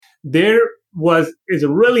There is a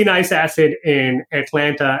really nice asset in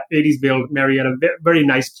Atlanta, 80s build Marriott, a very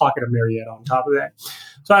nice pocket of Marriott on top of that.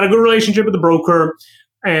 So I had a good relationship with the broker,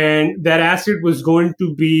 and that asset was going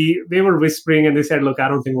to be, they were whispering and they said, look, I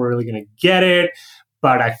don't think we're really going to get it,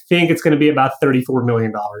 but I think it's going to be about $34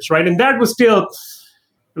 million, right? And that was still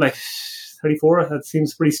like 34, that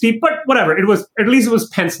seems pretty steep, but whatever. It was, at least it was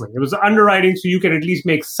penciling. It was underwriting, so you can at least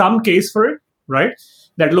make some case for it, right?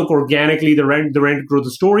 That look, organically, the rent growth,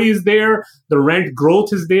 the story is there, the rent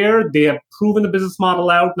growth is there. They have proven the business model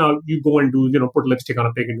out. Now you go and do, put lipstick on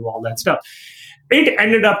a pig and do all that stuff. It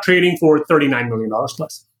ended up trading for $39 million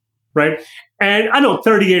plus, right? And I know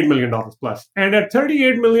 $38 million plus. And at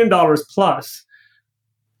 $38 million plus,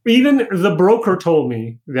 even the broker told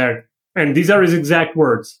me that, and these are his exact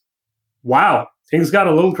words, wow, things got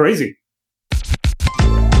a little crazy.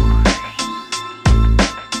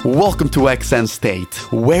 Welcome to XN State.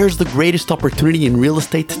 Where's the greatest opportunity in real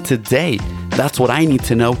estate today? That's what I need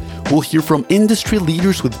to know. We'll hear from industry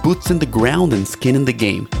leaders with boots in the ground and skin in the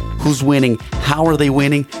game. Who's winning? How are they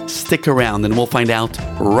winning? Stick around and we'll find out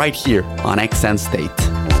right here on XN State.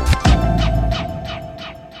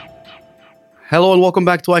 Hello and welcome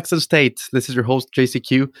back to XN State. This is your host,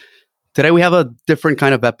 JCQ. Today we have a different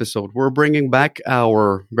kind of episode. We're bringing back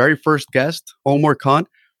our very first guest, Omar Khan,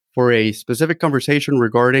 for a specific conversation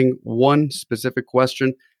regarding one specific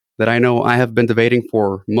question that I know I have been debating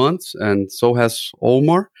for months, and so has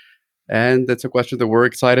Omar. And it's a question that we're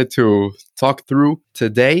excited to talk through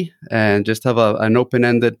today and just have an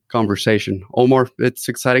open-ended conversation. Omar, it's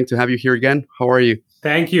exciting to have you here again. How are you?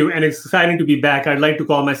 Thank you. And it's exciting to be back. I'd like to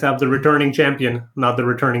call myself the returning champion, not the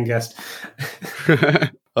returning guest.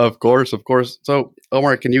 Of course. So,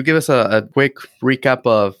 Omar, can you give us a quick recap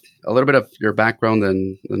of a little bit of your background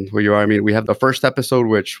and who you are? I mean, we have the first episode,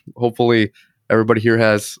 which hopefully everybody here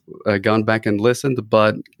has gone back and listened,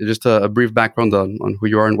 but just a brief background on who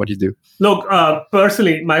you are and what you do. Look,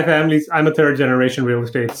 personally, my family's, I'm a third generation real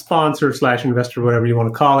estate sponsor / investor, whatever you want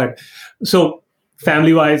to call it. So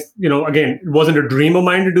family-wise, again, it wasn't a dream of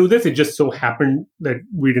mine to do this. It just so happened that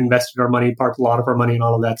we'd invested our money, parked a lot of our money and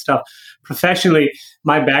all of that stuff. Professionally,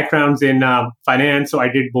 my background's in finance. So I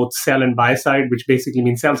did both sell and buy side, which basically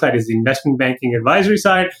means sell side is the investment banking advisory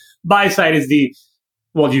side. Buy side is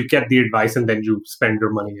you get the advice and then you spend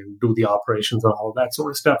your money and do the operations and all of that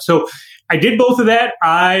sort of stuff. So I did both of that.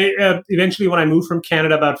 I eventually, when I moved from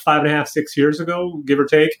Canada about 5.5, 6 years ago, give or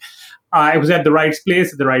take, I was at the right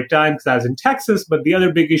place at the right time because I was in Texas. But the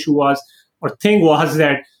other big issue was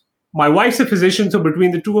that my wife's a physician. So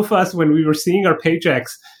between the two of us, when we were seeing our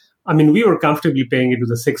paychecks, I mean, we were comfortably paying into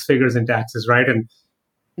the six figures in taxes, right? And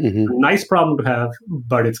nice problem to have,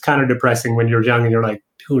 but it's kind of depressing when you're young and you're like,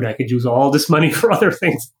 dude, I could use all this money for other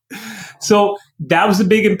things. So that was a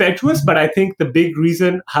big impetus. But I think the big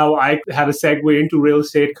reason how I had a segue into real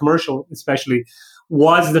estate, commercial especially,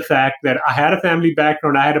 was the fact that I had a family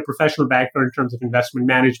background. I had a professional background in terms of investment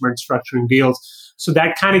management, structuring deals. So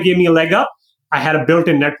that kind of gave me a leg up. I had a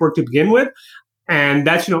built-in network to begin with. And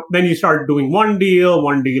that's, then you start doing one deal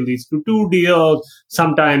leads to two deals,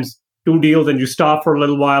 sometimes two deals, and you stop for a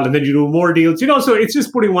little while, and then you do more deals, so it's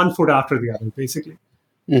just putting one foot after the other, basically.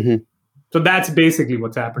 Mm-hmm. So that's basically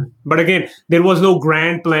what's happened. But again, there was no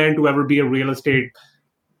grand plan to ever be a real estate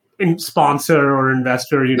sponsor or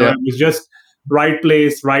investor. It was just right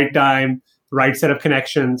place, right time, right set of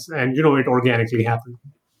connections, and it organically happened.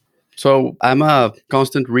 So I'm a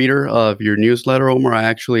constant reader of your newsletter, Omar. I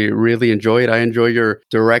actually really enjoy it. I enjoy your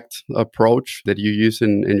direct approach that you use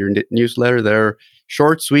in your newsletter. They're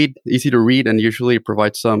short, sweet, easy to read, and usually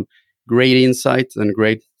provide some great insights and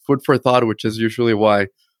great food for thought, which is usually why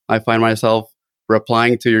I find myself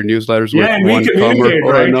replying to your newsletters with one comment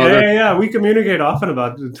or another. Yeah. We communicate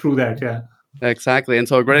often through that, yeah. Exactly. And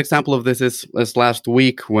so a great example of this is last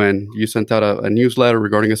week when you sent out a newsletter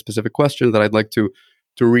regarding a specific question that I'd like to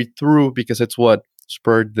read through because it's what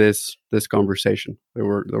spurred this conversation that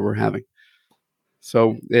we're having.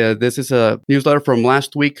 So this is a newsletter from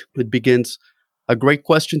last week. It begins, a great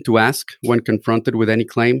question to ask when confronted with any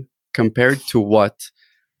claim, compared to what?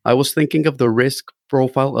 I was thinking of the risk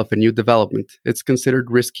profile of a new development. It's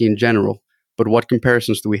considered risky in general, but what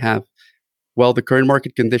comparisons do we have? Well, the current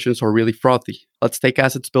market conditions are really frothy. Let's take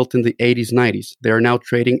assets built in the 80s, 90s. They are now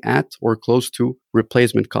trading at or close to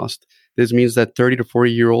replacement cost. This means that 30 to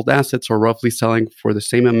 40-year-old assets are roughly selling for the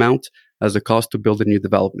same amount as the cost to build a new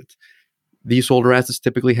development. These older assets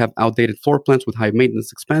typically have outdated floor plans with high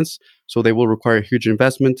maintenance expense, so they will require a huge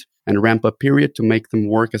investment and ramp-up period to make them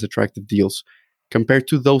work as attractive deals. Compared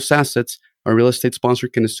to those assets, a real estate sponsor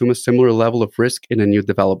can assume a similar level of risk in a new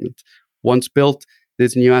development. Once built,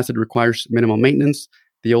 this new asset requires minimal maintenance,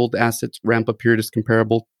 the old asset's ramp-up period is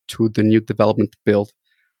comparable to the new development build.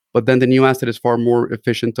 But then the new asset is far more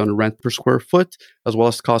efficient on rent per square foot as well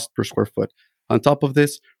as cost per square foot. On top of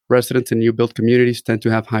this, residents in new built communities tend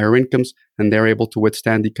to have higher incomes and they're able to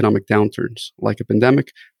withstand economic downturns like a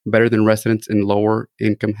pandemic better than residents in lower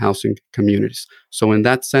income housing communities. So in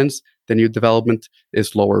that sense, the new development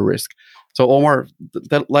is lower risk. So Omar,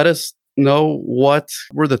 let us know what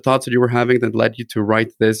were the thoughts that you were having that led you to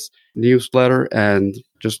write this newsletter, and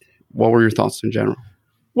just what were your thoughts in general?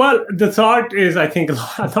 Well, the thought is, I think,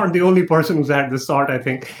 I'm not the only person who's had this thought, I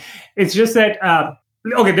think. It's just that,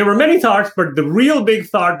 okay, there were many thoughts, but the real big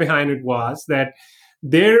thought behind it was that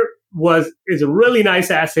there is a really nice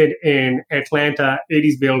asset in Atlanta,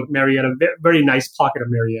 80s build Marriott, a very nice pocket of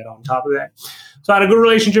Marriott on top of that. So I had a good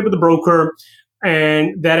relationship with the broker,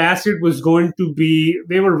 and that asset was going to be,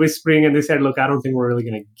 they were whispering and they said, look, I don't think we're really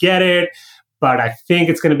going to get it, but I think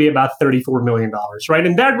it's going to be about $34 million, right?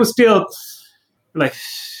 And that was still like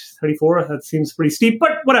 34, that seems pretty steep, but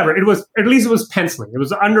whatever. It was, at least it was penciling. It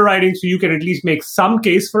was underwriting, so you can at least make some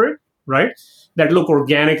case for it, right? That look,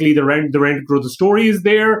 organically, the rent growth, the story is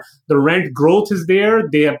there, the rent growth is there.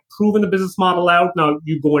 They have proven the business model out. Now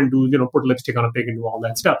you go and do, put lipstick on a pig and do all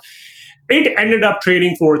that stuff. It ended up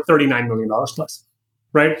trading for $39 million plus,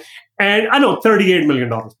 right? And I know $38 million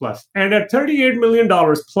plus. And at $38 million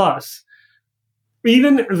plus,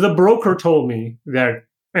 even the broker told me that,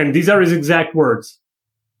 and these are his exact words,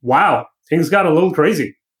 wow, things got a little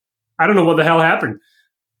crazy. I don't know what the hell happened.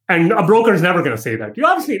 And a broker is never going to say that. You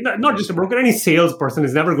obviously, not just a broker, any salesperson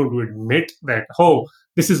is never going to admit that, oh,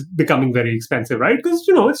 this is becoming very expensive, right? Because,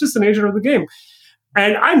 it's just the nature of the game.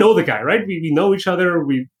 And I know the guy, right? We know each other.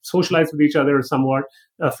 We socialize with each other somewhat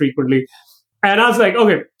frequently. And I was like,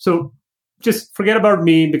 okay, so just forget about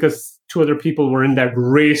me, because two other people were in that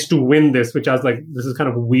race to win this, which I was like, this is kind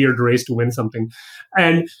of a weird race to win something.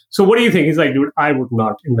 And so what do you think? He's like, dude, I would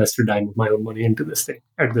not invest a dime of my own money into this thing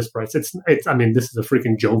at this price. It's I mean, this is a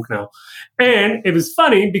freaking joke now. And it was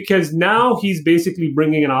funny because now he's basically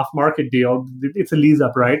bringing an off-market deal. It's a lease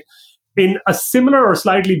up, right? In a similar or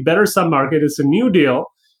slightly better submarket, it's a new deal.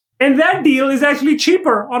 And that deal is actually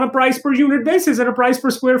cheaper on a price per unit basis and a price per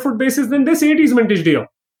square foot basis than this 80s vintage deal.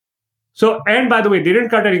 So, and by the way, they didn't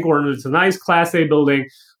cut any corners. It's a nice Class A building.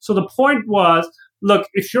 So the point was, look,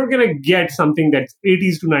 if you're going to get something that's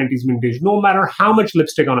 80s to 90s vintage, no matter how much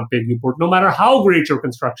lipstick on a pig you put, no matter how great your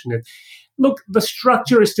construction is, look, the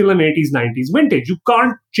structure is still an 80s, 90s vintage. You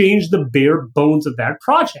can't change the bare bones of that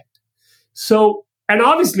project. So, and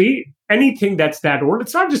obviously, anything that's that old,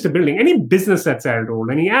 it's not just a building, any business that's that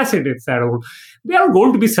old, any asset that's that old, there are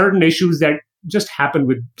going to be certain issues that just happen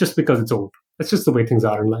with just because it's old. That's just the way things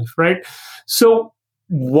are in life, right? So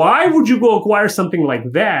why would you go acquire something like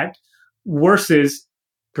that versus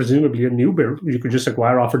presumably a new build you could just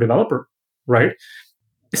acquire off a developer, right?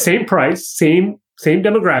 Same price, same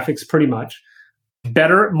demographics pretty much,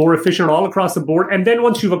 better, more efficient all across the board. And then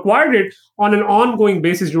once you've acquired it on an ongoing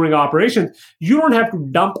basis during operations, you don't have to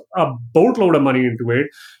dump a boatload of money into it.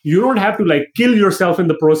 You don't have to kill yourself in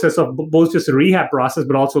the process of both just the rehab process,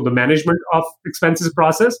 but also the management of expenses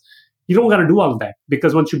process. You don't got to do all of that,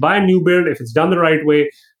 because once you buy a new build, if it's done the right way,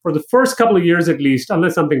 for the first couple of years at least,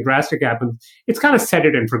 unless something drastic happens, it's kind of set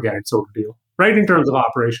it and forget it sort of deal, right? In terms of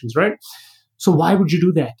operations, right? So why would you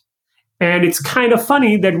do that? And it's kind of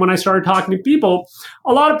funny that when I started talking to people,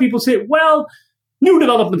 a lot of people say, well, new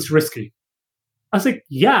development's risky. I was like,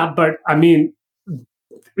 yeah, but I mean,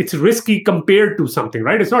 it's risky compared to something,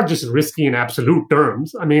 right? It's not just risky in absolute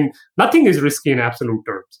terms. I mean, nothing is risky in absolute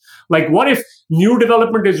terms. Like, what if new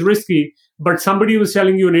development is risky, but somebody was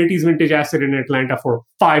selling you an 80s vintage asset in Atlanta for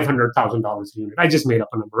 $500,000 a unit? I just made up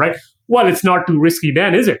a number, right? Well, it's not too risky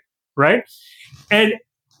then, is it? Right? And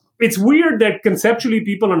it's weird that conceptually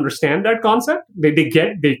people understand that concept.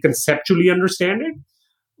 They conceptually understand it.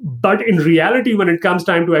 But in reality, when it comes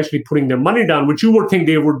time to actually putting their money down, which you would think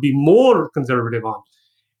they would be more conservative on,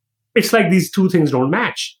 it's like these two things don't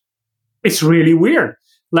match. It's really weird.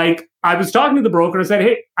 Like, I was talking to the broker and I said,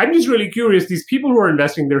 hey, I'm just really curious. These people who are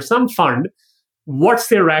investing, there's some fund. What's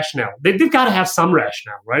their rationale? They've got to have some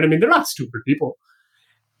rationale, right? I mean, they're not stupid people.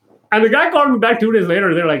 And the guy called me back 2 days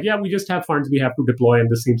later. They're like, yeah, we just have funds we have to deploy, and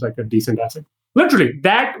this seems like a decent asset. Literally,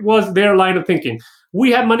 that was their line of thinking.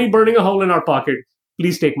 We have money burning a hole in our pocket.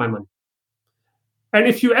 Please take my money. And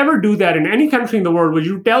if you ever do that in any country in the world, where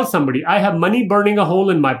you tell somebody, I have money burning a hole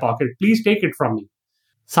in my pocket, please take it from me.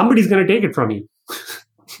 Somebody's going to take it from you.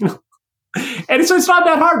 And so it's not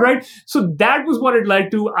that hard, right? So that was what it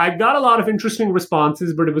led to. I got a lot of interesting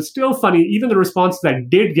responses, but it was still funny. Even the responses I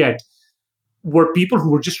did get were people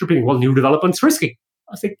who were just repeating, well, new development's risky.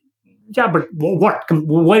 I was like, Yeah, but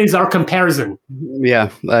what is our comparison? Yeah,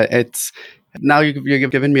 it's now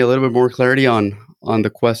you've given me a little bit more clarity on the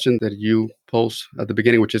question that you posed at the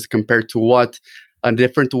beginning, which is compared to what. A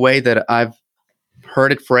different way that I've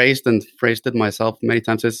heard it phrased and phrased it myself many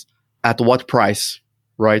times is at what price,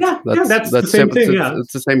 right? Yeah, that's the same thing. Yeah,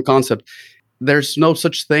 it's the same concept. There's no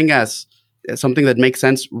such thing as something that makes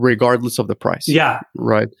sense regardless of the price. Yeah,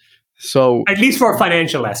 right. So at least for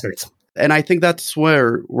financial assets. And I think that's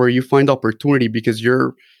where you find opportunity, because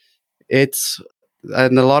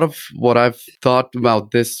and a lot of what I've thought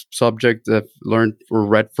about this subject, I've learned or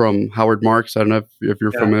read from Howard Marks. I don't know if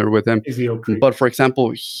you're familiar with him. But for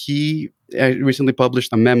example, he recently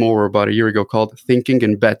published a memo about a year ago called Thinking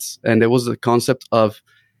in Bets. And it was the concept of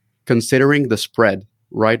considering the spread,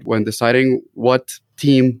 right? When deciding what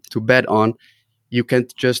team to bet on, you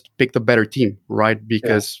can't just pick the better team, right?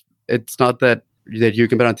 Because it's not that you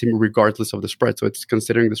can bet on a team regardless of the spread. So it's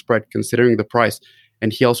considering the spread, considering the price.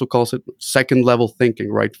 And he also calls it second level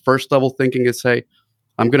thinking, right? First level thinking is say,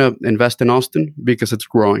 I'm going to invest in Austin because it's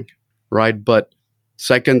growing, right? But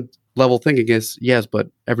second level thinking is, yes, but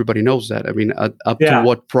everybody knows that. I mean, up to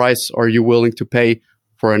what price are you willing to pay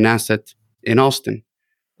for an asset in Austin?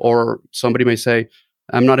 Or somebody may say,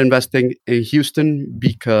 I'm not investing in Houston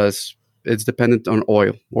because it's dependent on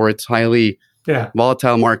oil, or it's highly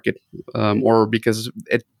volatile market, or because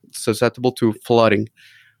it's susceptible to flooding.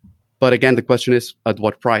 But again, the question is at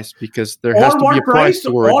what price? Because there has to be a price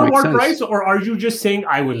where it makes sense. Price, or are you just saying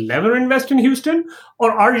I will never invest in Houston?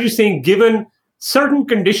 Or are you saying given certain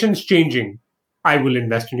conditions changing, I will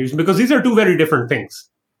invest in Houston? Because these are two very different things.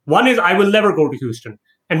 One is I will never go to Houston.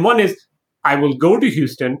 And one is I will go to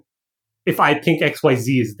Houston if I think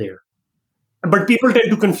XYZ is there. But people tend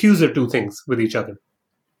to confuse the two things with each other.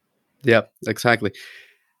 Yeah, exactly.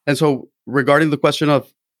 And so regarding the question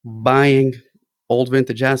of buying old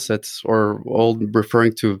vintage assets, or old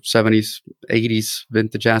referring to 70s, 80s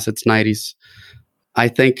vintage assets, 90s, I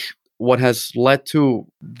think what has led to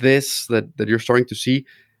this that you're starting to see,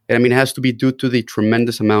 I mean, it has to be due to the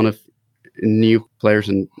tremendous amount of new players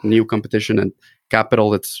and new competition and capital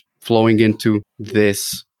that's flowing into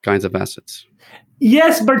this kinds of assets.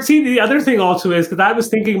 Yes, but see, the other thing also is, because I was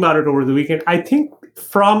thinking about it over the weekend, I think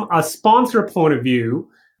from a sponsor point of view,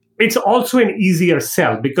 it's also an easier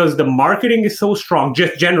sell because the marketing is so strong,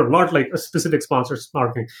 just general, not like a specific sponsor's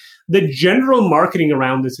marketing. The general marketing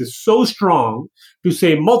around this is so strong to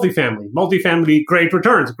say multifamily, great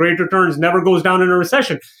returns never goes down in a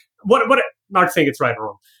recession. Not saying it's right or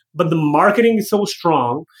wrong, but the marketing is so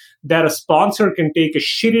strong that a sponsor can take a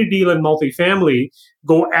shitty deal in multifamily,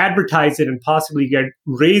 go advertise it, and possibly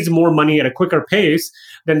raise more money at a quicker pace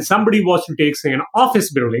than somebody was to take, say, an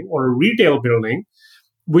office building or a retail building,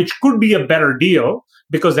 which could be a better deal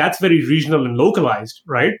because that's very regional and localized,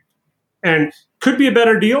 right? And could be a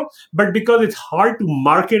better deal, but because it's hard to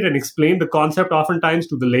market and explain the concept oftentimes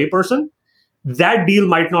to the layperson, that deal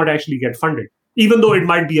might not actually get funded, even though it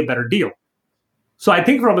might be a better deal. So I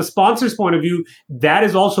think from a sponsor's point of view, that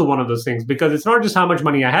is also one of those things, because it's not just how much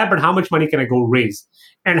money I have, but how much money can I go raise?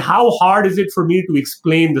 And how hard is it for me to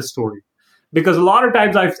explain the story? Because a lot of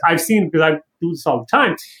times I've seen, because I do this all the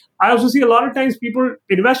time, I also see a lot of times people,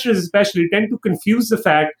 investors especially, tend to confuse the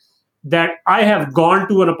fact that I have gone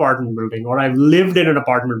to an apartment building or I've lived in an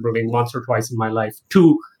apartment building once or twice in my life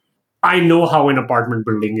to I know how an apartment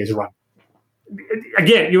building is run.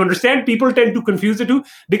 Again, you understand, people tend to confuse the two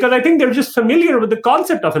because I think they're just familiar with the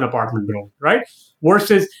concept of an apartment building, right?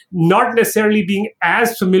 Versus not necessarily being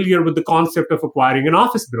as familiar with the concept of acquiring an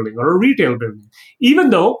office building or a retail building,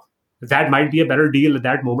 even though that might be a better deal at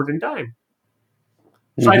that moment in time.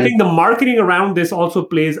 So I think the marketing around this also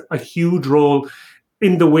plays a huge role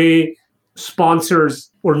in the way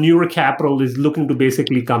sponsors or newer capital is looking to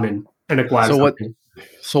basically come in and acquire something.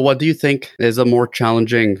 So what do you think is a more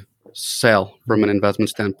challenging sell from an investment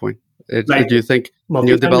standpoint? Do you think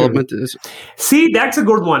new development is? See, that's a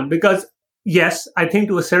good one because, yes, I think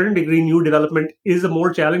to a certain degree, new development is a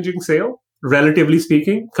more challenging sale, relatively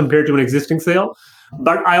speaking, compared to an existing sale.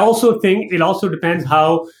 But I also think it also depends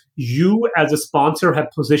how you as a sponsor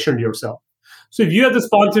have positioned yourself. So if you as a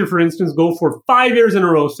sponsor, for instance, go for 5 years in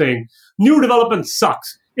a row saying, new development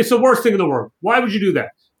sucks, it's the worst thing in the world, why would you do that?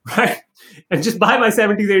 Right? And just buy my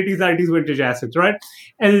 70s, 80s, 90s vintage assets, right?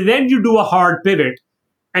 And then you do a hard pivot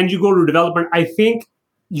and you go to development, I think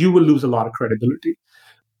you will lose a lot of credibility.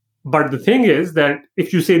 But the thing is that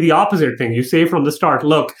if you say the opposite thing, you say from the start,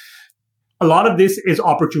 look, a lot of this is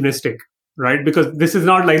opportunistic, right? Because this is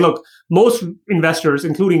not like, look, most investors,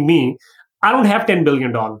 including me, I don't have $10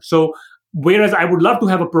 billion. So whereas I would love to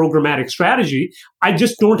have a programmatic strategy, I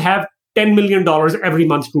just don't have $10 million every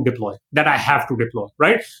month to deploy that I have to deploy,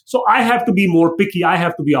 right? So I have to be more picky. I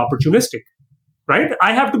have to be opportunistic, right?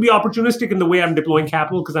 I have to be opportunistic in the way I'm deploying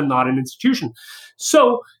capital because I'm not an institution.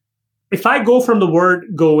 So if I go from the word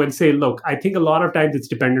go and say, look, I think a lot of times it's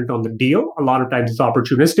dependent on the deal. A lot of times it's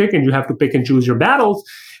opportunistic and you have to pick and choose your battles.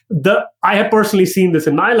 I have personally seen this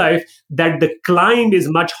in my life that the climb is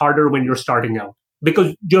much harder when you're starting out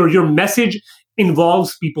because your message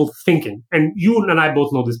involves people thinking. And you and I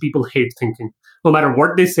both know this. People hate thinking. No matter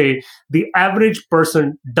what they say, the average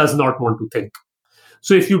person does not want to think.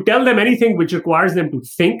 So if you tell them anything which requires them to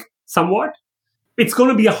think somewhat, it's going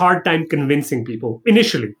to be a hard time convincing people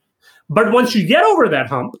initially. But once you get over that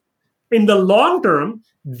hump, in the long term,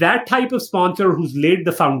 that type of sponsor who's laid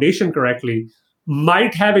the foundation correctly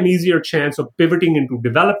might have an easier chance of pivoting into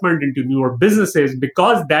development, into newer businesses,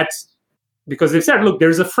 because they've said, look,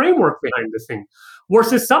 there's a framework behind this thing.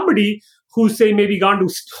 Versus somebody who's, say, maybe gone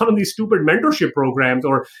to one of these stupid mentorship programs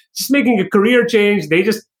or just making a career change. They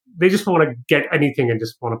just want to get anything and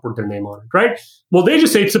just want to put their name on it, right? Well, they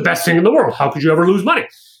just say it's the best thing in the world. How could you ever lose money?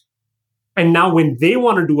 And now when they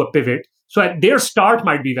want to do a pivot, so at their start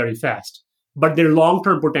might be very fast, but their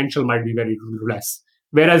long-term potential might be very less.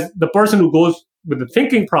 Whereas the person who goes with the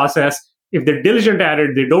thinking process, if they're diligent at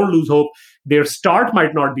it, they don't lose hope, their start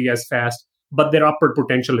might not be as fast, but their upward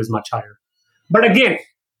potential is much higher. But again,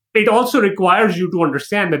 it also requires you to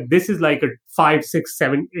understand that this is like a 5, 6,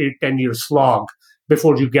 7, 8, 10-year slog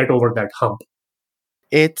before you get over that hump.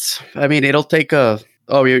 It'll take a...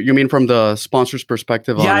 Oh, you mean from the sponsor's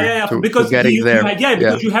perspective? Because getting there.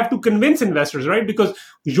 Because you have to convince investors, right? Because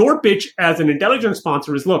your pitch as an intelligent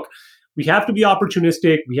sponsor is, look, we have to be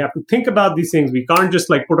opportunistic. We have to think about these things. We can't just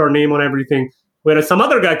like put our name on everything. Whereas some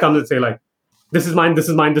other guy comes and say like, this is mine, this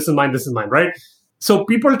is mine, this is mine, this is mine, right? So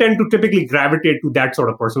people tend to typically gravitate to that sort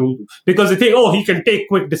of person because they think, oh, he can take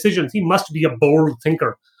quick decisions. He must be a bold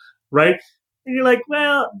thinker, right? And you're like,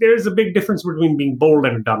 well, there's a big difference between being bold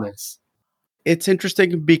and a dumbass. It's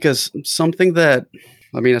interesting because something that,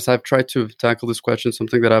 as I've tried to tackle this question,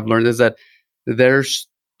 something that I've learned is that there's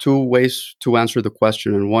two ways to answer the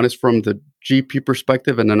question. And one is from the GP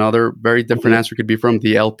perspective, and another very different answer could be from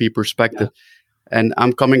the LP perspective. Yeah. And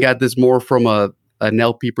I'm coming at this more from an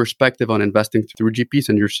LP perspective on investing through GPs,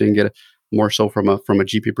 and you're seeing it more so from a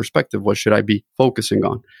GP perspective. What should I be focusing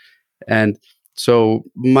on? And so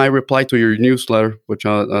my reply to your newsletter, which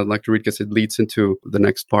I'd like to read because it leads into the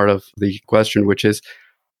next part of the question, which is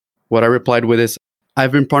what I replied with is,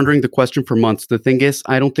 I've been pondering the question for months. The thing is,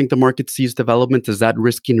 I don't think the market sees development as that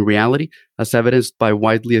risky in reality, as evidenced by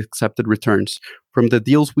widely accepted returns. From the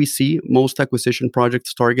deals we see, most acquisition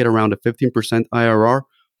projects target around a 15% IRR,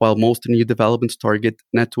 while most new developments target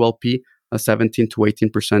net to LP a 17 to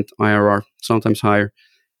 18% IRR, sometimes higher,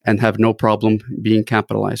 and have no problem being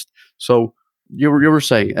capitalized. So you were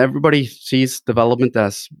saying everybody sees development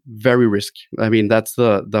as very risky. That's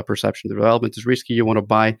the perception. Development is risky. You want to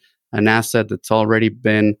buy an asset that's already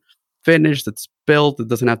been finished, that's built, that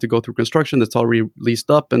doesn't have to go through construction, that's already leased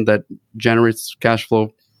up, and that generates cash flow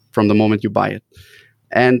from the moment you buy it.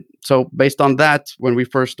 And so based on that, when we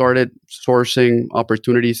first started sourcing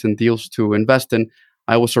opportunities and deals to invest in,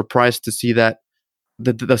 I was surprised to see that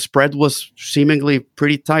the spread was seemingly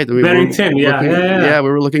pretty tight. Very thin, yeah. We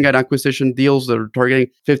were looking at acquisition deals that are targeting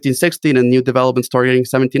 15, 16 and new developments targeting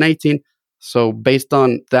 17, 18. So based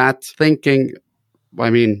on that thinking,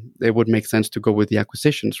 it would make sense to go with the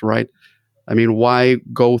acquisitions, right? Why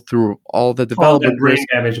go through all the development risk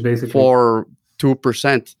damage, basically, for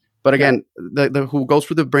 2%? But again, the who goes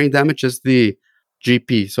through the brain damage is the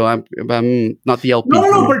GP. So I'm not the LP.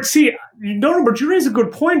 But you raise a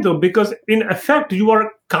good point, though, because in effect, you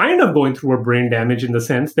are kind of going through a brain damage in the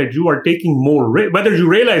sense that you are taking more risk, whether you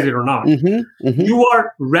realize it or not. You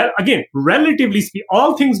are, relatively speaking,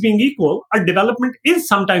 all things being equal, a development is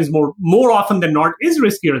sometimes more often than not is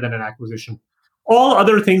riskier than an acquisition. All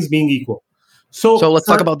other things being equal. So let's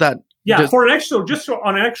talk about that. Yeah, on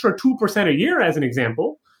an extra 2% a year, as an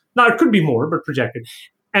example. Now, it could be more, but projected.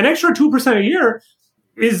 An extra 2% a year,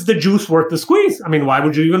 is the juice worth the squeeze? Why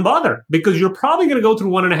would you even bother? Because you're probably going to go through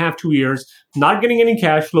 1.5, 2 years, not getting any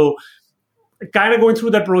cash flow, kind of going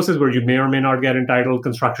through that process where you may or may not get entitled.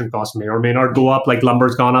 Construction costs may or may not go up, like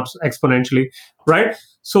lumber's gone up exponentially, right?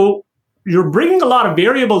 So you're bringing a lot of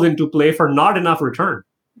variables into play for not enough return.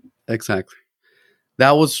 Exactly.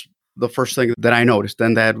 That was the first thing that I noticed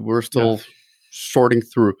and that we're still sorting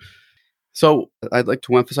through. So I'd like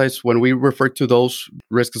to emphasize when we refer to those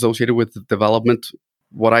risks associated with development,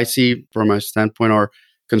 what I see from my standpoint are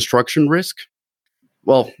construction risk.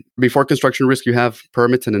 Well, before construction risk, you have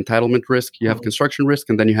permits and entitlement risk, you have construction risk,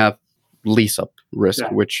 and then you have lease up risk,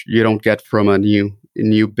 Yeah. which you don't get from a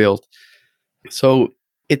new build. So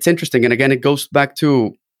it's interesting. And again, it goes back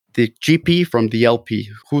to the GP from the LP,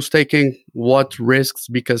 who's taking what risks,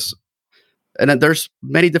 because and then there's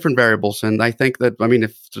many different variables. And I think that, I mean,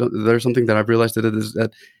 if there's something that I've realized that it is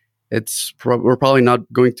that we're probably not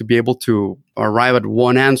going to be able to arrive at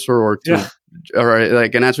one answer or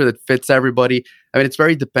like an answer that fits everybody. I mean, it's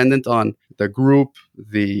very dependent on the group,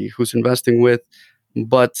 who's investing with.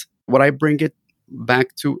 But what I bring it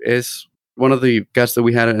back to is one of the guests that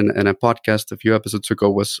we had in a podcast a few episodes ago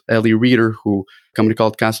was Ellie Reeder, who a company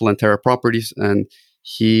called Castle and Terra Properties, and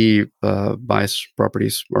he buys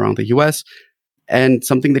properties around the US. And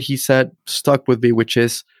something that he said stuck with me, which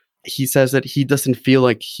is he says that he doesn't feel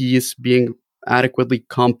like he is being adequately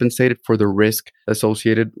compensated for the risk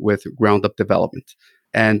associated with ground up development.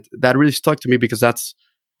 And that really stuck to me because that's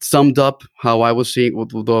summed up how I was seeing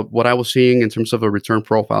what I was seeing in terms of a return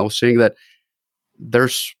profile. I was seeing that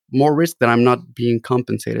there's more risk that I'm not being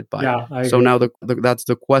compensated by. Yeah, so now that's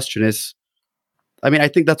the question is, I mean, I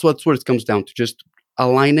think that's what it comes down to, just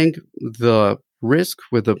aligning the risk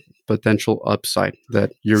with the potential upside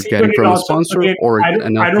that you're getting from a sponsor or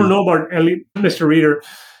an LP. I don't know about Mr. Reeder,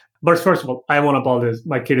 but first of all, I want to apologize.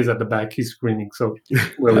 My kid is at the back; he's screaming, so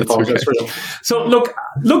we'll apologize for him. So look,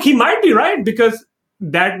 he might be right, because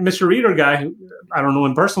that Mr. Reeder guy, I don't know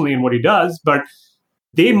him personally and what he does, but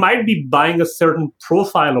they might be buying a certain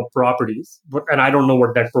profile of properties, and I don't know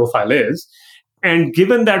what that profile is. And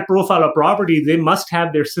given that profile of property, they must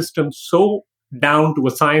have their system so down to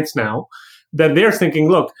a science now that they're thinking,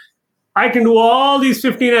 look, I can do all these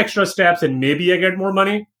 15 extra steps and maybe I get more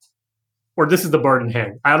money, or this is the bird in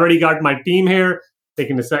hand. I already got my team here. They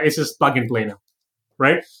can decide. It's just plug and play now,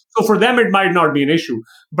 right? So for them, it might not be an issue.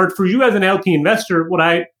 But for you as an LP investor, what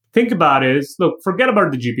I think about is, look, forget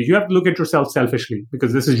about the GP. You have to look at yourself selfishly,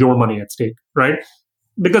 because this is your money at stake, right?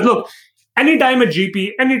 Because look, anytime a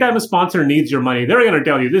GP, anytime a sponsor needs your money, they're going to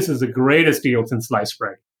tell you this is the greatest deal since sliced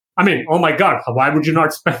bread. I mean, oh my God, why would you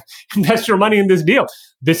not invest your money in this deal?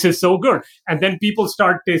 This is so good. And then people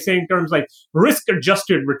start saying terms like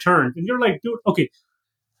risk-adjusted returns. And you're like, dude, okay,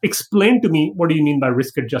 explain to me, what do you mean by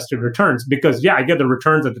risk-adjusted returns? Because, yeah, I get the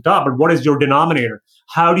returns at the top, but what is your denominator?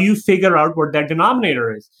 How do you figure out what that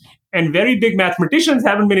denominator is? And very big mathematicians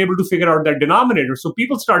haven't been able to figure out that denominator. So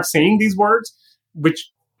people start saying these words,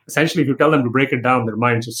 which essentially, if you tell them to break it down, their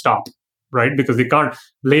minds just stop, right? Because they can't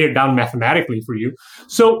lay it down mathematically for you.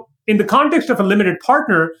 So in the context of a limited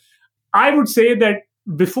partner, I would say that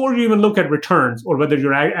before you even look at returns or whether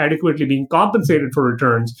you're adequately being compensated for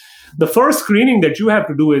returns, the first screening that you have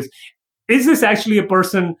to do is this actually a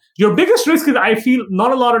person? Your biggest risk is, I feel,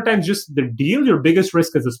 not a lot of times just the deal. Your biggest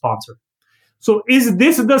risk is the sponsor. So is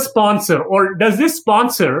this the sponsor, or does this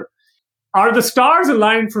sponsor, are the stars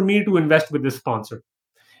aligned for me to invest with this sponsor?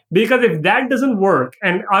 Because if that doesn't work,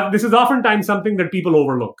 and this is oftentimes something that people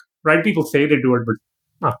overlook, right? People say they do it, but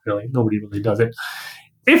not really. Nobody really does it.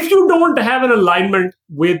 If you don't have an alignment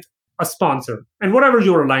with a sponsor, and whatever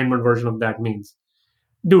your alignment version of that means,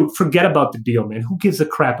 dude, forget about the deal, man. Who gives a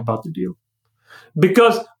crap about the deal?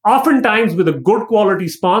 Because oftentimes with a good quality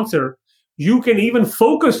sponsor, you can even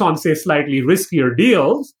focus on, say, slightly riskier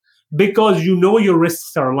deals because you know your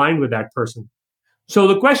risks are aligned with that person. So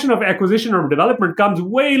the question of acquisition or development comes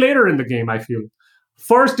way later in the game, I feel.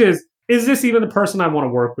 First is this even the person I want to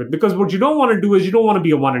work with? Because what you don't want to do is you don't want to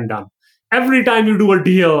be a one and done. Every time you do a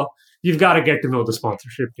deal, you've got to get to know the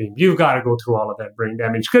sponsorship team. You've got to go through all of that brain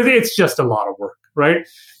damage because it's just a lot of work, right?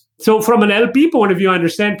 So from an LP point of view, I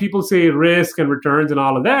understand people say risk and returns and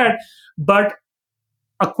all of that, but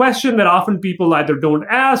a question that often people either don't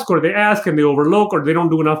ask or they ask and they overlook or they don't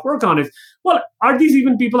do enough work on is, well, are these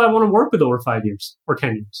even people I want to work with over 5 years or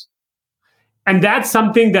 10 years? And that's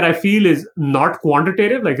something that I feel is not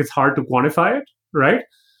quantitative, like it's hard to quantify it, right?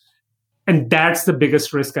 And that's the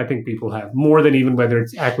biggest risk I think people have, more than even whether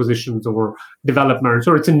it's acquisitions or developments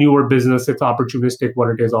or it's a newer business, it's opportunistic, what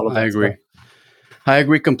it is, all of that. I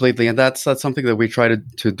agree completely. And that's something that we try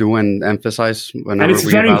to do and emphasize whenever and it's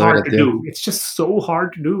we very hard to deal. do. It's just so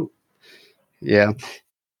hard to do. Yeah.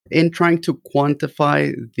 In trying to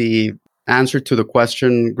quantify the answer to the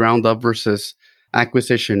question, ground up versus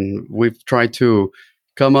acquisition, we've tried to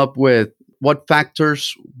come up with what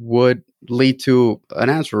factors would lead to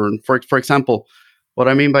an answer. And for example, what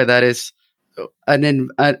I mean by that is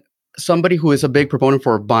somebody who is a big proponent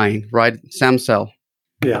for buying, right? Sam Sell.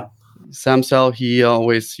 Yeah. Sam Sell, he's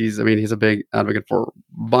a big advocate for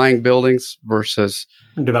buying buildings versus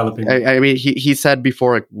developing. I mean, he said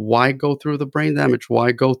before, like, why go through the brain damage?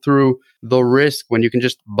 Why go through the risk when you can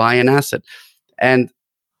just buy an asset? And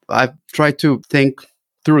I've tried to think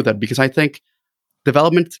through that, because I think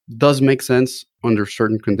development does make sense under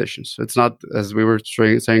certain conditions. It's not, as we were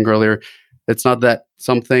saying earlier, it's not that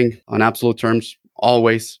something on absolute terms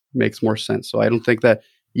always makes more sense. So I don't think that,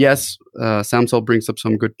 yes, Sam Zell brings up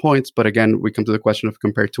some good points, but again, we come to the question of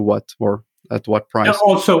compared to what or at what price. And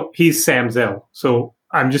also, he's Sam Zell. So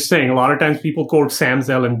I'm just saying, a lot of times people quote Sam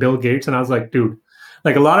Zell and Bill Gates, and I was like, dude,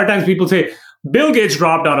 like a lot of times people say, Bill Gates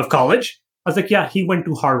dropped out of college. I was like, yeah, he went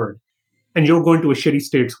to Harvard, and you're going to a shitty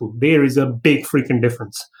state school. There is a big freaking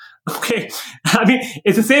difference. Okay. I mean,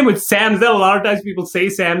 it's the same with Sam Zell. A lot of times people say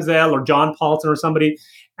Sam Zell or John Paulson or somebody,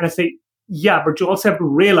 and I say, yeah, but you also have to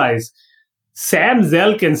realize Sam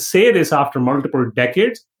Zell can say this after multiple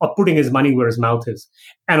decades of putting his money where his mouth is.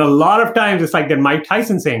 And a lot of times it's like that Mike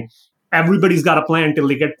Tyson saying, everybody's got a plan until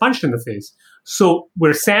they get punched in the face. So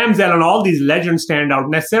where Sam Zell and all these legends stand out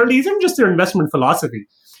necessarily isn't just their investment philosophy.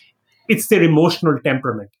 It's their emotional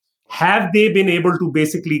temperament. Have they been able to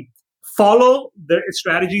basically follow the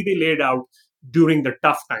strategy they laid out during the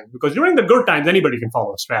tough times? Because during the good times, anybody can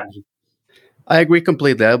follow a strategy. I agree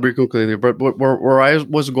completely. But where I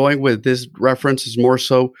was going with this reference is more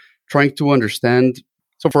so trying to understand.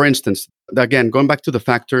 So, for instance, again, going back to the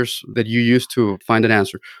factors that you used to find an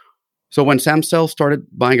answer. So when Sam Zell started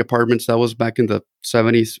buying apartments, that was back in the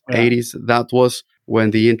 70s, 80s. That was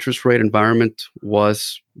when the interest rate environment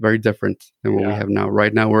was very different than what we have now.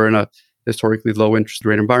 Right now, we're in a historically low interest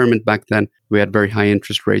rate environment. Back then, we had very high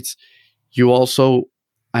interest rates. You also,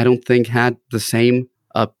 I don't think, had the same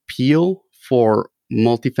appeal for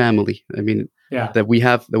multifamily. I mean, that we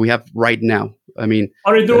have right now. I mean,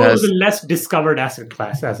 or there was a less discovered asset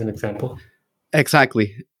class, as an example.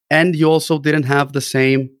 Exactly, and you also didn't have the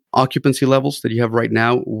same occupancy levels that you have right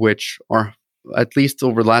now, which are, at least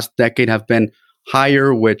over the last decade, have been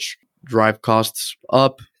higher, which drive costs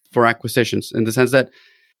up for acquisitions. In the sense that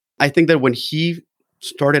I think that when he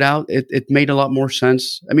started out, it made a lot more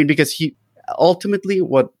sense. I mean, because he ultimately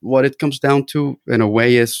what it comes down to in a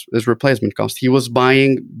way is replacement cost. He was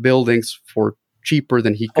buying buildings for cheaper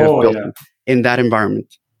than he could have built them in that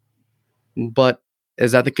environment. But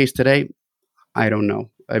is that the case today? I don't know.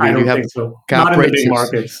 I mean, you have cap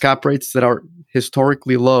rates that are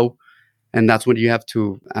historically low, and that's when you have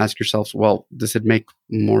to ask yourselves, well, does it make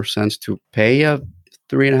more sense to pay a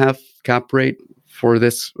 3.5 cap rate for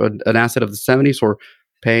this an asset of the 70s, or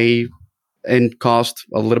pay and cost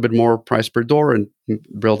a little bit more price per door and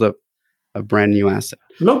build a brand new asset?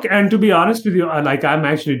 Look, and to be honest with you, like I'm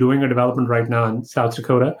actually doing a development right now in South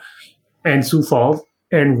Dakota and Sioux Falls.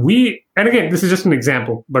 And again, this is just an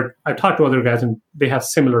example, but I talked to other guys and they have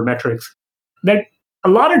similar metrics, that a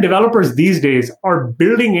lot of developers these days are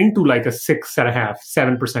building into like a 6.5%,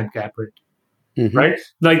 7% cap rate, right?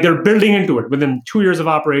 Like they're building into it within 2 years of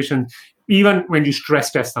operation. Even when you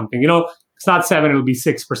stress test something, it's not 7, it'll be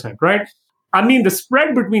 6%, right? I mean, the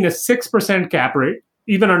spread between a 6% cap rate,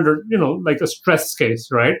 even under, like a stress case,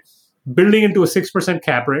 right? Building into a 6%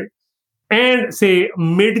 cap rate and say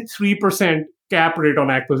mid 3% cap rate on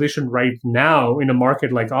acquisition right now in a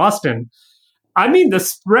market like Austin. I mean, the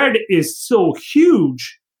spread is so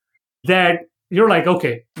huge that you're like,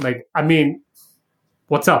 okay, like, I mean,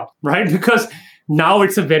 what's up, right? Because now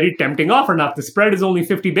it's a very tempting offer. Now, if the spread is only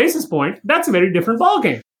 50 basis points, that's a very different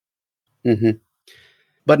ballgame.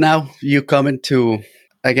 But now you come into,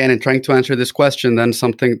 again, in trying to answer this question, then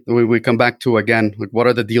something we come back to again, like what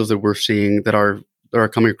are the deals that we're seeing that are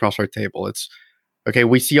coming across our table? It's, okay,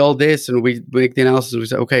 we see all this and we make the analysis and we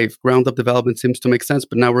say, okay, ground up development seems to make sense,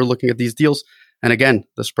 but now we're looking at these deals. And again,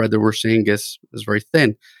 the spread that we're seeing is very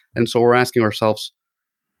thin. And so we're asking ourselves,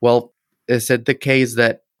 well, is it the case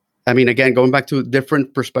that, I mean, again, going back to a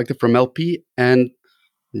different perspective from LP and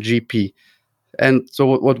GP. And so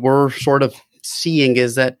what we're sort of seeing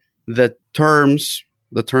is that the terms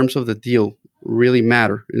of the deal really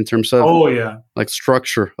matter in terms of like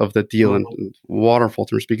structure of the deal and waterfall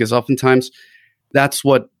terms, because oftentimes that's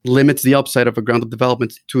what limits the upside of a ground up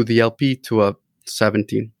development to the LP to a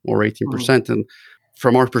 17 or 18%. And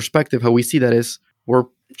from our perspective, how we see that is we're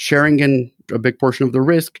sharing in a big portion of the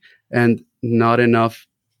risk and not enough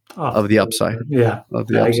of the upside. Of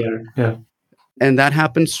the upside. And that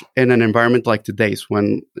happens in an environment like today's,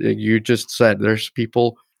 when you just said there's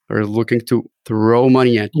people who are looking to throw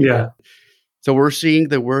money at you. So we're seeing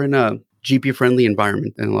that we're in a GP friendly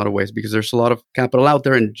environment in a lot of ways, because there's a lot of capital out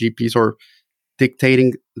there and GPs are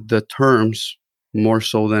dictating the terms more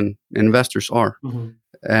so than investors are.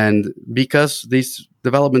 And because these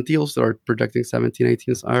development deals that are projecting 17,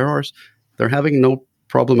 18 IRRs, they're having no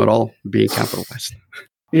problem at all being capitalized.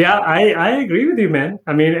 Yeah, I agree with you, man.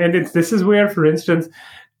 I mean, and this is where, for instance,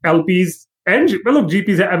 LPs And well, look,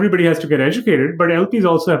 GPs, everybody has to get educated, but LPs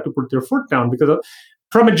also have to put their foot down because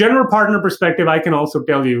from a general partner perspective, I can also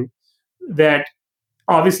tell you that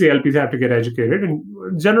obviously LPs have to get educated,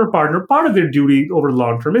 and general partner, part of their duty over the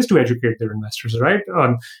long term is to educate their investors, right?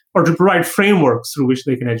 Or to provide frameworks through which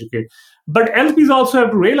they can educate. But LPs also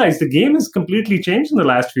have to realize the game has completely changed in the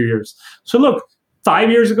last few years. So look,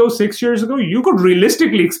 5 years ago, 6 years ago, you could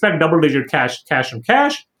realistically expect double-digit cash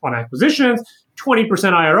on acquisitions, 20%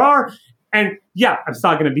 IRR. And yeah, it's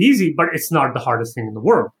not going to be easy, but it's not the hardest thing in the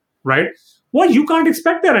world, right? Well, you can't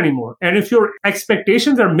expect that anymore. And if your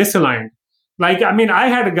expectations are misaligned, I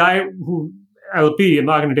had a guy who, LP, I'm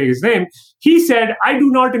not going to take his name, he said, I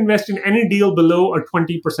do not invest in any deal below a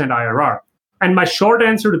 20% IRR. And my short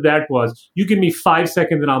answer to that was, you give me 5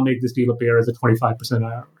 seconds and I'll make this deal appear as a 25%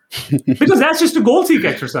 IRR. Because that's just a goal seek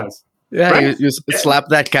exercise. Yeah, right? you slap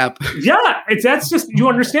that cap. Yeah, that's just, you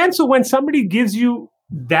understand? So when somebody gives you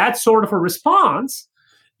that sort of a response,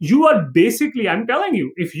 you are basically, I'm telling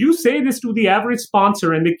you, if you say this to the average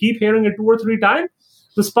sponsor and they keep hearing it 2 or 3 times,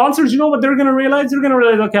 the sponsors, you know what they're going to realize? They're going to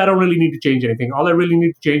realize, okay, I don't really need to change anything. All I really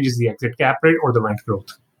need to change is the exit cap rate or the rent growth,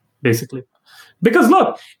 basically. Because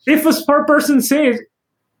look, if a per person says,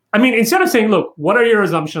 instead of saying, look, what are your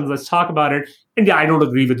assumptions? Let's talk about it. And yeah, I don't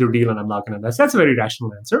agree with your deal and I'm not going to invest. That's a very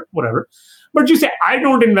rational answer, whatever. But you say, I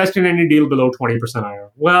don't invest in any deal below 20% IRR.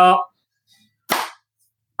 Well,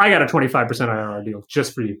 I got a 25% IRR deal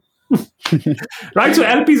just for you. Right? So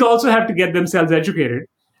LPs also have to get themselves educated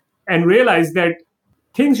and realize that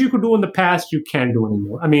things you could do in the past, you can't do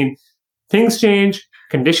anymore. Things change,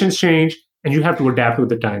 conditions change, and you have to adapt with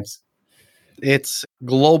the times. It's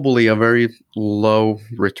globally a very low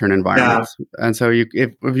return environment. Yeah. And so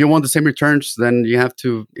if you want the same returns, then you have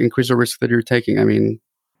to increase the risk that you're taking.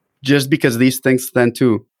 Just because these things tend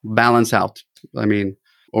to balance out.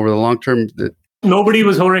 Over the long term... Nobody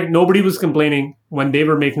was complaining when they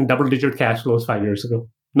were making double-digit cash flows 5 years ago.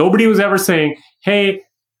 Nobody was ever saying, hey,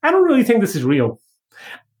 I don't really think this is real.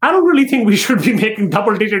 I don't really think we should be making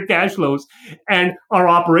double-digit cash flows and our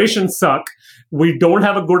operations suck. We don't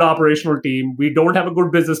have a good operational team. We don't have a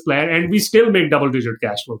good business plan, and we still make double-digit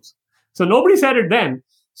cash flows. So nobody said it then.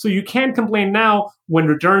 So you can't complain now when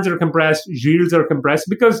returns are compressed, yields are compressed,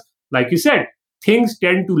 because, like you said, things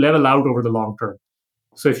tend to level out over the long term.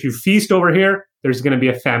 So if you feast over here, there's going to be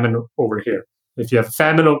a famine over here. If you have a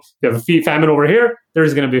famine over here,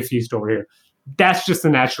 there's going to be a feast over here. That's just the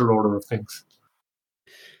natural order of things.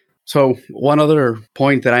 So one other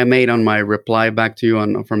point that I made on my reply back to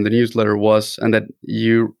you from the newsletter was, and that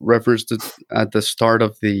you referenced it at the start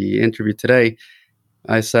of the interview today,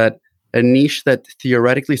 I said, a niche that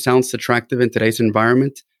theoretically sounds attractive in today's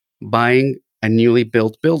environment, buying a newly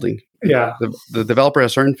built building. Yeah. The developer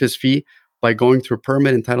has earned his fee by going through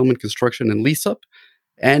permit, entitlement, construction, and lease up.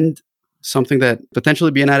 And something that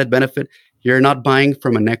potentially be an added benefit, you're not buying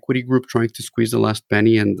from an equity group trying to squeeze the last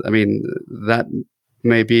penny. And that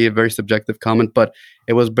may be a very subjective comment, but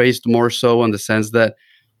it was based more so on the sense that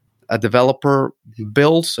a developer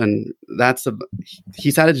builds and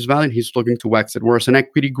he's added his value and he's looking to exit. Whereas an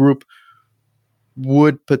equity group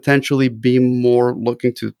would potentially be more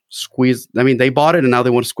looking to squeeze. They bought it and now they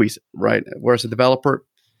want to squeeze it, right? Whereas a developer,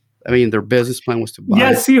 their business plan was to buy.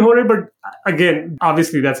 Yeah, see, Jorge, but again,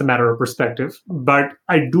 obviously that's a matter of perspective. But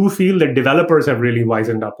I do feel that developers have really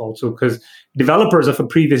wisened up also, because developers of a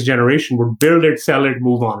previous generation would build it, sell it,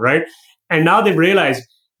 move on, right? And now they've realized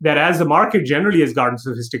that as the market generally has gotten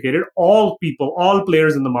sophisticated, all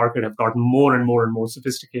players in the market have gotten more and more and more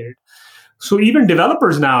sophisticated. So even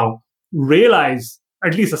developers now realize,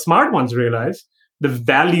 at least the smart ones realize, the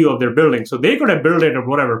value of their building. So they could have built it at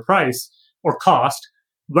whatever price or cost,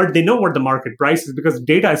 but they know what the market price is because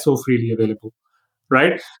data is so freely available,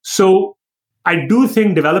 right? So I do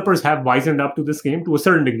think developers have wisened up to this game to a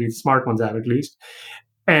certain degree, smart ones have at least,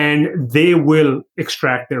 and they will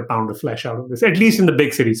extract their pound of flesh out of this, at least in the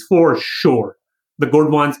big cities, for sure. The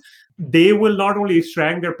good ones, they will not only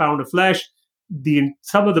extract their pound of flesh,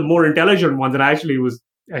 some of the more intelligent ones, and I was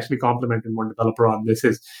complimenting one developer on this,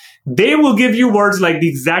 is they will give you words like the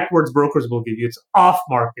exact words brokers will give you. It's off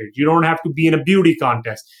market. You don't have to be in a beauty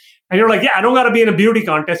contest. And you're like, yeah, I don't got to be in a beauty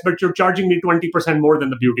contest, but you're charging me 20% more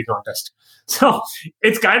than the beauty contest. So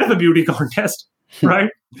it's kind of a beauty contest,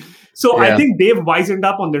 right? So yeah. I think they've wisened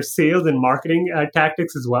up on their sales and marketing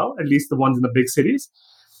tactics as well, at least the ones in the big cities.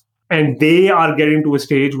 And they are getting to a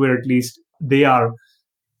stage where at least they're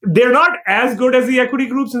not as good as the equity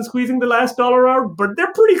groups in squeezing the last dollar out, but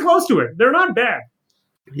they're pretty close to it. They're not bad.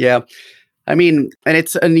 Yeah. And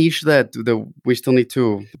it's a niche that we still need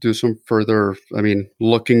to do some further,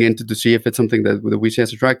 looking into to see if it's something that we see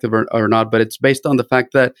as attractive or not. But it's based on the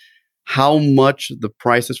fact that how much the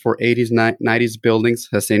prices for 80s, 90s buildings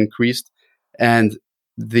has increased. And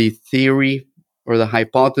the theory or the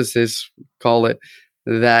hypothesis, call it,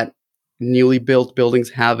 that newly built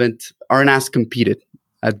buildings aren't as competed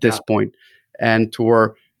at this point. And to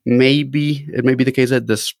where maybe it may be the case that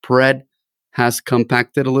the spread has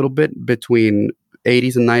compacted a little bit between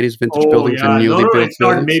 80s and 90s vintage buildings and newly built it's not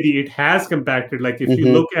buildings. maybe, it has compacted. Like if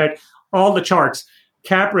you look at all the charts,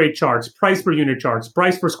 cap rate charts, price per unit charts,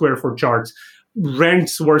 price per square foot charts,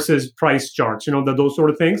 rents versus price charts, those sort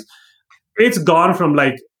of things. It's gone from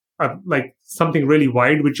like something really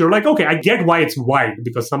wide, which you're like, okay, I get why it's wide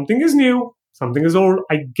because something is new, something is old.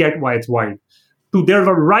 I get why it's wide. To they're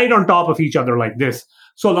right on top of each other like this.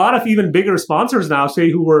 So a lot of even bigger sponsors now,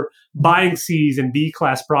 say who were buying C's and B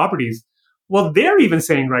class properties, well, they're even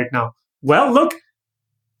saying right now, well, look,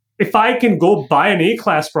 if I can go buy an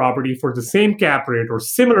A-class property for the same cap rate or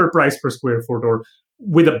similar price per square foot or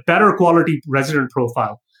with a better quality resident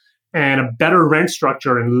profile and a better rent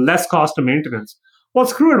structure and less cost of maintenance, well,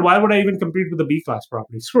 screw it. Why would I even compete with a B-class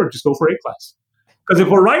property? Screw it. Just go for A-class. Because if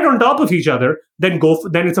we're right on top of each other, then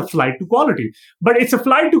it's a flight to quality. But it's a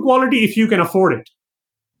flight to quality if you can afford it.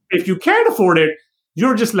 If you can't afford it,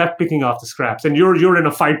 you're just left picking off the scraps and you're in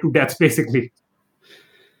a fight to death, basically.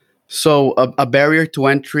 So a barrier to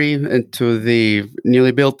entry into the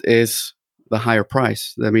newly built is the higher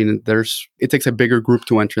price. I mean, it takes a bigger group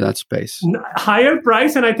to enter that space. Higher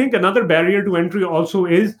price, and I think another barrier to entry also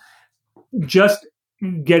is just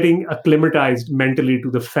getting acclimatized mentally to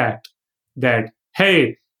the fact that,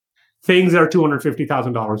 hey, things are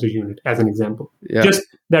 $250,000 a unit, as an example. Yeah. Just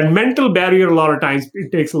that mental barrier, a lot of times,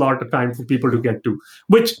 it takes a lot of time for people to get to,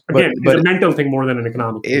 which, again, is a mental thing more than an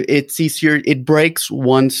economic thing. It's easier. It breaks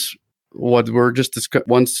once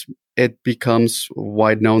once it becomes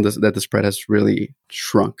wide known that the spread has really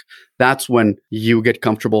shrunk. That's when you get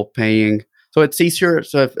comfortable paying. So it's easier.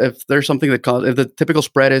 So if there's something that costs, if the typical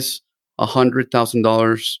spread is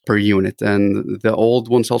 $100,000 per unit, and the old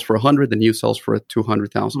one sells for 100, the new sells for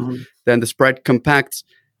 200,000. Then the spread compacts,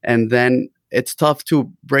 and then it's tough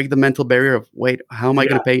to break the mental barrier of, wait, how am I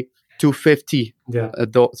going to pay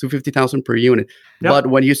 $250,000 per unit? But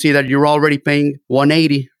when you see that you're already paying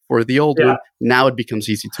 $180 for the old one, now it becomes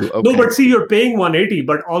easy to. Okay. No, but see, you're paying $180,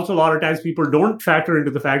 but also a lot of times people don't factor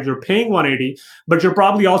into the fact you're paying $180, but you're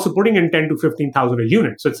probably also putting in $10,000 to $15,000 a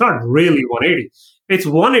unit. So it's not really $180. It's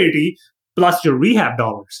 $180 plus your rehab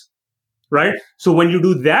dollars, right? So when you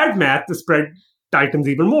do that math, the spread tightens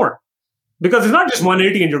even more because it's not just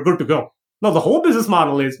 $180 and you're good to go. No, the whole business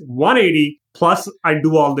model is $180 plus I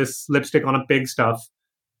do all this lipstick on a pig stuff,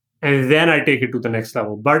 and then I take it to the next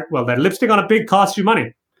level. But, well, that lipstick on a pig costs you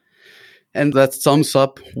money. And that sums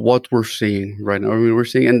up what we're seeing right now. I mean, we're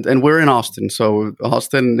seeing, and we're in Austin. So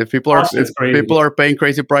Austin, if people are paying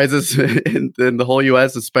crazy prices in the whole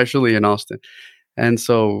U.S., especially in Austin, and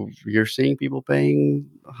so you're seeing people paying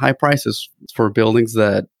high prices for buildings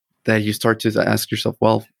that you start to ask yourself,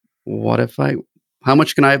 well, how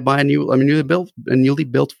much can I buy newly built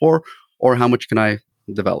for, or how much can I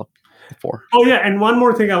develop for? Oh yeah, and one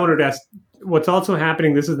more thing I wanted to ask. What's also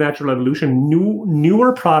happening, this is natural evolution,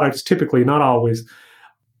 newer products typically, not always,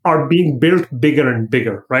 are being built bigger and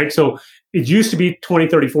bigger, right? So it used to be 20,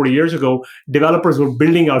 30, 40 years ago, developers were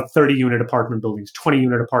building out 30-unit apartment buildings,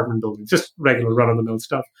 20-unit apartment buildings, just regular run-of-the-mill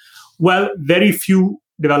stuff. Well, very few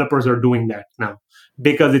developers are doing that now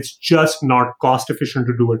because it's just not cost efficient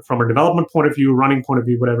to do it from a development point of view, running point of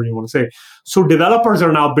view, whatever you want to say. So developers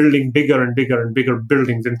are now building bigger and bigger and bigger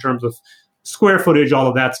buildings in terms of square footage, all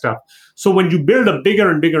of that stuff. So when you build a bigger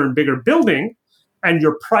and bigger and bigger building and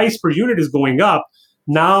your price per unit is going up,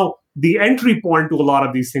 now the entry point to a lot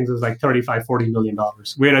of these things is like $35, $40 million.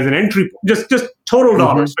 Whereas an entry, just total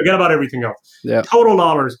dollars, forget about everything else. Yeah. Total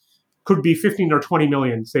dollars could be 15 or 20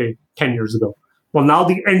 million, say 10 years ago. Well, now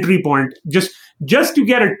the entry point, just to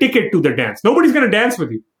get a ticket to the dance, nobody's going to dance with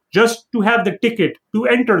you. Just to have the ticket to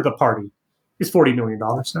enter the party is $40 million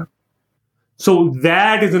now. So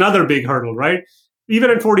that is another big hurdle, right?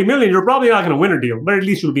 Even at $40 million, you're probably not going to win a deal, but at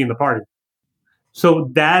least you'll be in the party.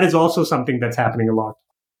 So that is also something that's happening a lot.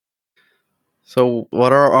 So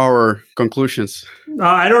what are our conclusions?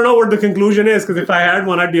 I don't know what the conclusion is, because if I had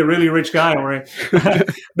one, I'd be a really rich guy, right?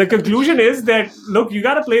 The conclusion is that, look, you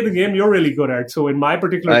got to play the game you're really good at. So in my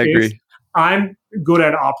particular case, I'm good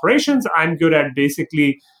at operations. I'm good at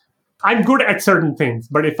certain things.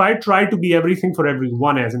 But if I try to be everything for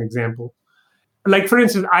everyone, as an example, like, for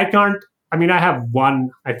instance, I have one,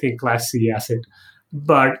 I think, Class C asset,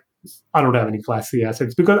 but I don't have any Class C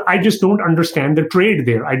assets because I just don't understand the trade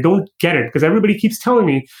there. I don't get it because everybody keeps telling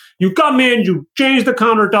me, you come in, you change the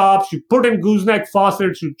countertops, you put in gooseneck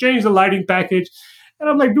faucets, you change the lighting package. And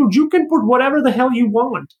I'm like, dude, you can put whatever the hell you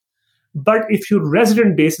want. But if your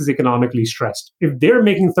resident base is economically stressed, if they're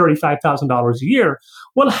making $35,000 a year,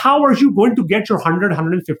 well, how are you going to get your $100,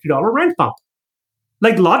 $150 rent bump?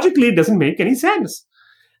 Like, logically, it doesn't make any sense.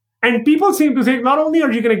 And people seem to think not only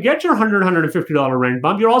are you going to get your $100, $150 rent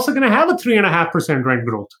bump, you're also going to have a 3.5% rent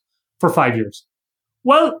growth for 5 years.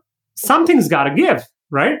 Well, something's got to give,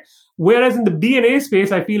 right? Whereas in the B&A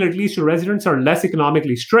space, I feel at least your residents are less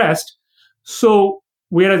economically stressed. So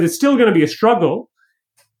whereas it's still going to be a struggle,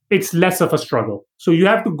 it's less of a struggle. So you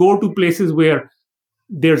have to go to places where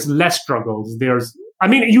there's less struggles.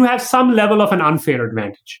 You have some level of an unfair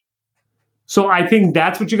advantage. So I think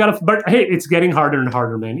that's what you got to, but hey, it's getting harder and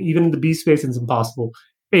harder, man. Even in the B space, it's impossible.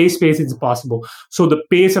 A space, it's impossible. So the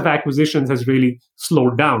pace of acquisitions has really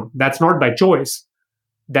slowed down. That's not by choice.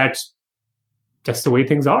 That's just the way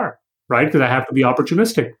things are, right? Because I have to be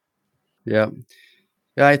opportunistic. Yeah.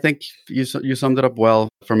 Yeah, I think you summed it up well.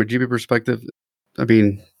 From a GP perspective, I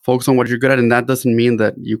mean, focus on what you're good at. And that doesn't mean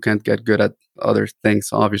that you can't get good at other things,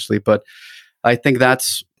 obviously. But I think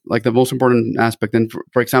that's like the most important aspect. And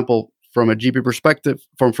for example, from a GP perspective,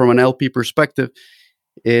 from an LP perspective,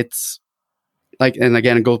 it's like, and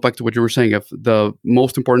again, it goes back to what you were saying, of the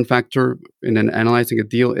most important factor in analyzing a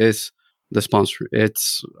deal is the sponsor.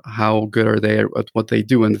 It's how good are they at what they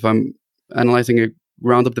do. And if I'm analyzing a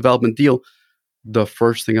ground-up development deal, the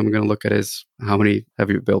first thing I'm going to look at is how many have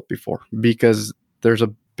you built before? Because there's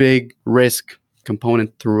a big risk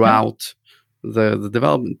component throughout the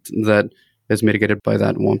development that is mitigated by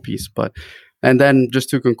that one piece. And then just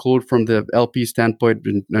to conclude from the LP standpoint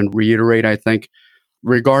and reiterate, I think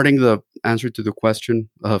regarding the answer to the question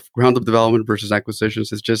of ground-up development versus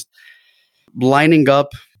acquisitions is just lining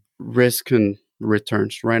up risk and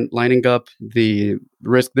returns, right? Lining up the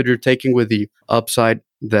risk that you're taking with the upside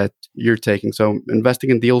that you're taking. So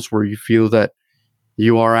investing in deals where you feel that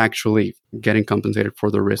you are actually getting compensated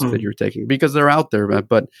for the risk that you're taking, because they're out there.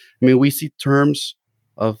 But I mean, we see terms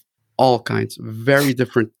of all kinds, very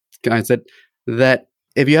different kinds that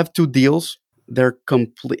if you have two deals, they're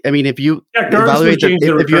complete. I mean, if you evaluate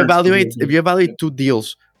two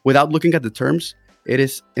deals without looking at the terms, it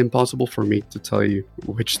is impossible for me to tell you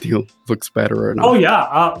which deal looks better or not. Oh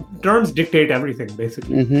yeah, terms dictate everything,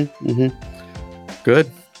 basically.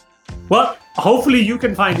 Good. Well, hopefully you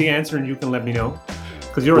can find the answer and you can let me know,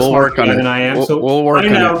 because you're a smarter guy than I am. We'll work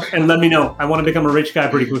find on out it and let me know. I want to become a rich guy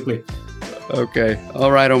pretty quickly. Okay.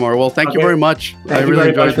 All right, Omar. Well, thank you very much. I really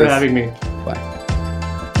enjoyed this. Thank you very much for having me. Bye.